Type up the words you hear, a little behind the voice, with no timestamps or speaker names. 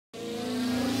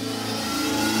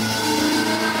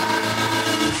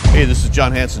Hey, this is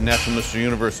John Hansen, Natural Mr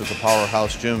Universe at the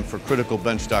Powerhouse Gym for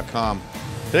CriticalBench.com.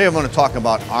 Today I'm going to talk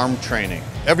about arm training.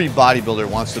 Every bodybuilder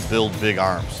wants to build big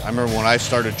arms. I remember when I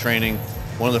started training,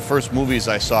 one of the first movies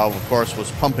I saw, of course, was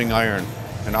Pumping Iron.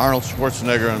 And Arnold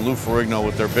Schwarzenegger and Lou Ferrigno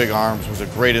with their big arms was a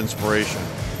great inspiration.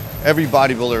 Every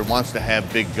bodybuilder wants to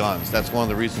have big guns. That's one of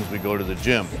the reasons we go to the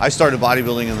gym. I started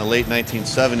bodybuilding in the late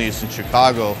 1970s in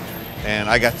Chicago, and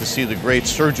I got to see the great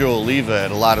Sergio Oliva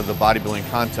at a lot of the bodybuilding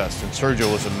contests. And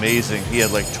Sergio was amazing. He had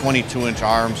like 22-inch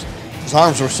arms. His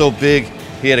arms were so big,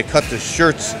 he had to cut his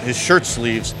shirt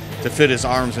sleeves to fit his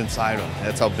arms inside him.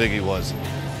 That's how big he was.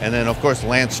 And then, of course,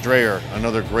 Lance Strayer,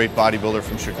 another great bodybuilder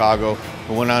from Chicago,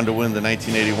 who went on to win the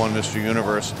 1981 Mr.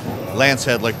 Universe. Lance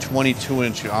had like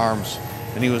 22-inch arms,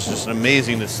 and he was just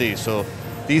amazing to see. So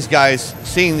these guys,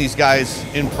 seeing these guys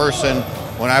in person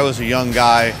when I was a young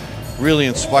guy, really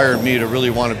inspired me to really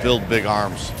want to build big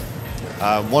arms.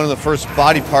 One of the first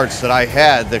body parts that I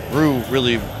had that grew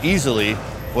really easily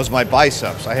was my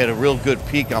biceps. I had a real good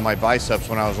peak on my biceps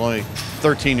when I was only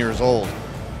 13 years old.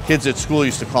 Kids at school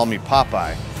used to call me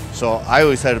Popeye. So I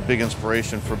always had a big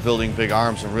inspiration for building big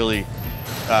arms and really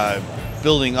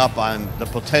building up on the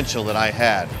potential that I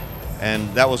had. And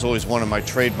that was always one of my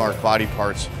trademark body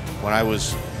parts when I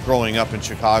was growing up in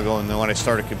Chicago, and then when I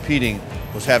started competing,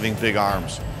 was having big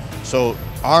arms. So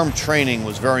arm training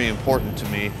was very important to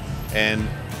me, and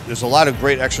there's a lot of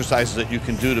great exercises that you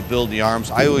can do to build the arms.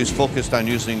 I always focused on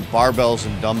using barbells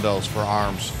and dumbbells for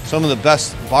arms. Some of the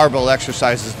best barbell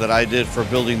exercises that I did for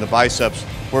building the biceps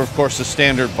were, of course, the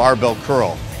standard barbell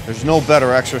curl. There's no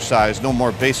better exercise, no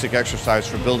more basic exercise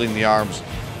for building the arms,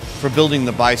 for building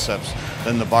the biceps,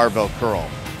 than the barbell curl.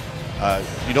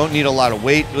 You don't need a lot of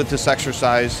weight with this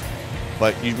exercise,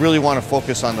 but you really want to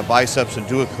focus on the biceps and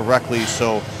do it correctly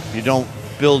so you don't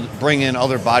bring in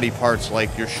other body parts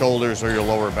like your shoulders or your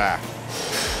lower back.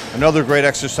 Another great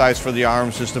exercise for the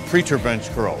arms is the preacher bench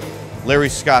curl. Larry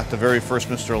Scott, the very first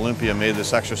Mr. Olympia, made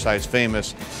this exercise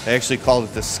famous. They actually called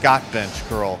it the Scott bench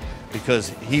curl because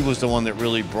he was the one that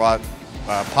really brought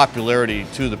popularity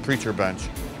to the preacher bench.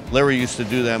 Larry used to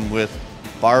do them with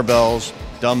barbells,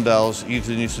 dumbbells,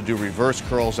 even used to do reverse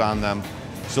curls on them.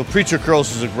 So preacher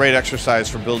curls is a great exercise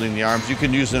for building the arms. You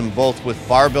can use them both with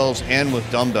barbells and with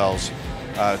dumbbells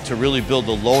to really build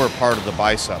the lower part of the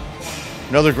bicep.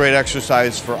 Another great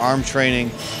exercise for arm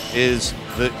training is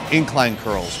the incline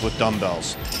curls with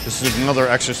dumbbells. This is another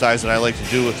exercise that I like to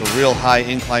do with a real high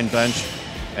incline bench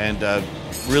and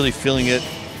really feeling it.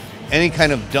 Any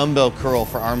kind of dumbbell curl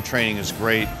for arm training is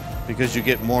great because you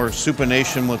get more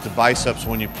supination with the biceps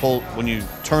when you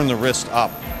turn the wrist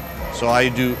up. So I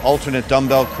do alternate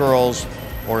dumbbell curls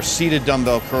or seated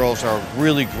dumbbell curls are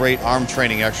really great arm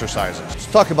training exercises.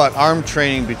 Let's talk about arm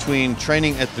training between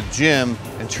training at the gym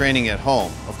and training at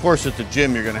home. Of course, at the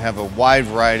gym, you're going to have a wide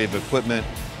variety of equipment,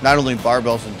 not only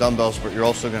barbells and dumbbells, but you're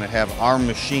also going to have arm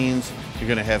machines. You're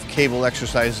going to have cable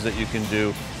exercises that you can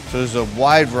do. So there's a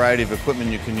wide variety of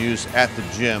equipment you can use at the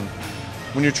gym.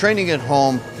 When you're training at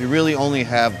home, you really only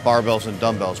have barbells and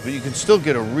dumbbells, but you can still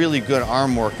get a really good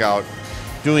arm workout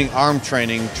doing arm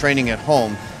training at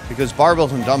home, because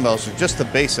barbells and dumbbells are just the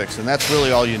basics, and that's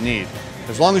really all you need.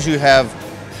 As long as you have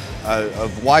a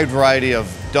wide variety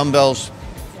of dumbbells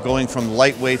going from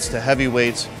light weights to heavy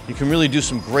weights, you can really do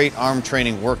some great arm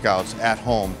training workouts at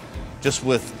home just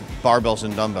with barbells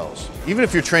and dumbbells. Even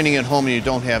if you're training at home and you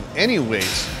don't have any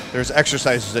weights, there's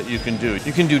exercises that you can do.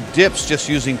 You can do dips just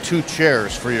using 2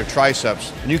 chairs for your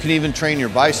triceps, and you can even train your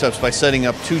biceps by setting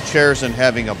up 2 chairs and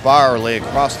having a bar lay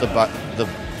across the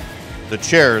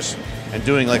chairs and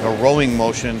doing like a rowing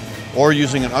motion, or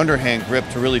using an underhand grip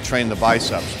to really train the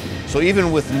biceps. So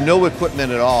even with no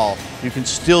equipment at all, you can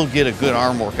still get a good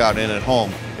arm workout in at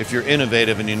home if you're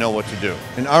innovative and you know what to do.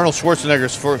 In Arnold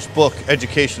Schwarzenegger's first book,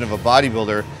 Education of a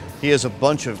Bodybuilder, he has a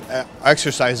bunch of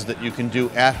exercises that you can do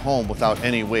at home without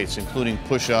any weights, including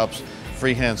push-ups,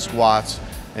 freehand squats,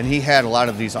 and he had a lot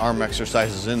of these arm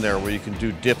exercises in there where you can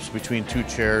do dips between 2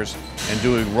 chairs and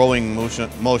doing rowing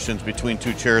motions between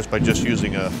 2 chairs by just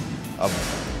using a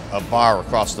bar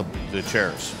across the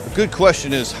chairs. A good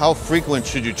question is, how frequent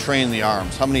should you train the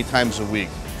arms? How many times a week?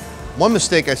 One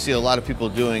mistake I see a lot of people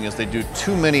doing is they do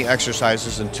too many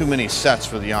exercises and too many sets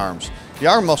for the arms. The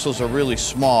arm muscles are really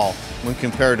small when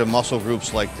compared to muscle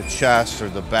groups like the chest or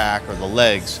the back or the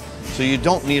legs. So you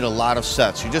don't need a lot of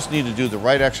sets. You just need to do the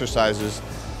right exercises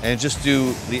and just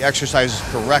do the exercises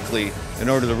correctly in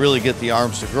order to really get the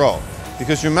arms to grow.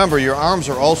 Because remember, your arms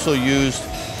are also used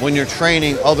when you're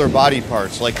training other body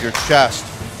parts like your chest,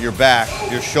 your back,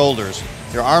 your shoulders.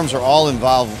 Your arms are all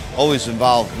always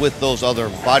involved with those other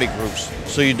body groups.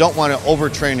 So you don't want to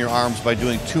overtrain your arms by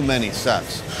doing too many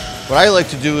sets. What I like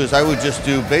to do is I would just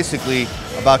do basically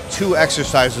about 2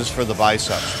 exercises for the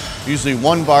biceps. Usually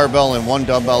 1 barbell and 1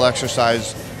 dumbbell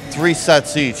exercise, 3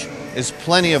 sets each is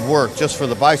plenty of work just for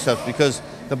the biceps because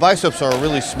the biceps are a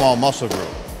really small muscle group.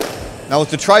 Now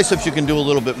with the triceps you can do a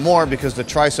little bit more because the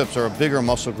triceps are a bigger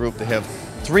muscle group. They have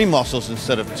 3 muscles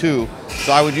instead of 2.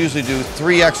 So I would usually do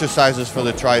 3 exercises for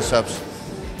the triceps,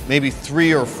 maybe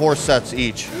 3 or 4 sets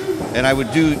each. And I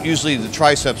would do usually the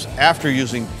triceps after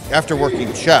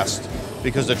working chest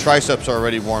because the triceps are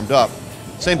already warmed up.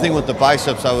 Same thing with the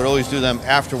biceps, I would always do them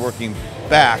after working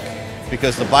back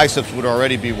because the biceps would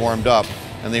already be warmed up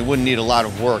and they wouldn't need a lot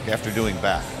of work after doing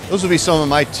back. Those would be some of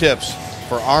my tips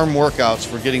for arm workouts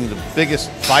for getting the biggest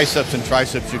biceps and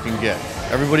triceps you can get.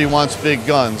 Everybody wants big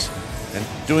guns, and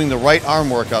doing the right arm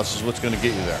workouts is what's going to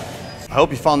get you there. I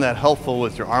hope you found that helpful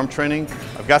with your arm training.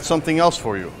 I've got something else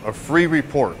for you, a free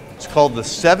report. It's called the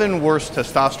 7 Worst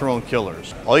Testosterone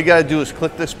Killers. All you got to do is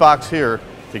click this box here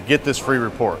to get this free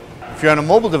report. If you're on a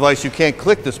mobile device, you can't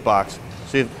click this box,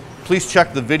 so please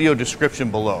check the video description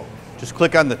below. Just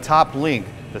click on the top link,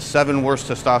 the 7 Worst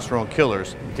Testosterone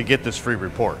Killers, to get this free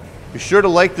report. Be sure to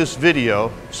like this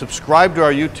video, subscribe to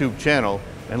our YouTube channel,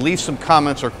 and leave some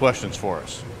comments or questions for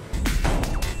us.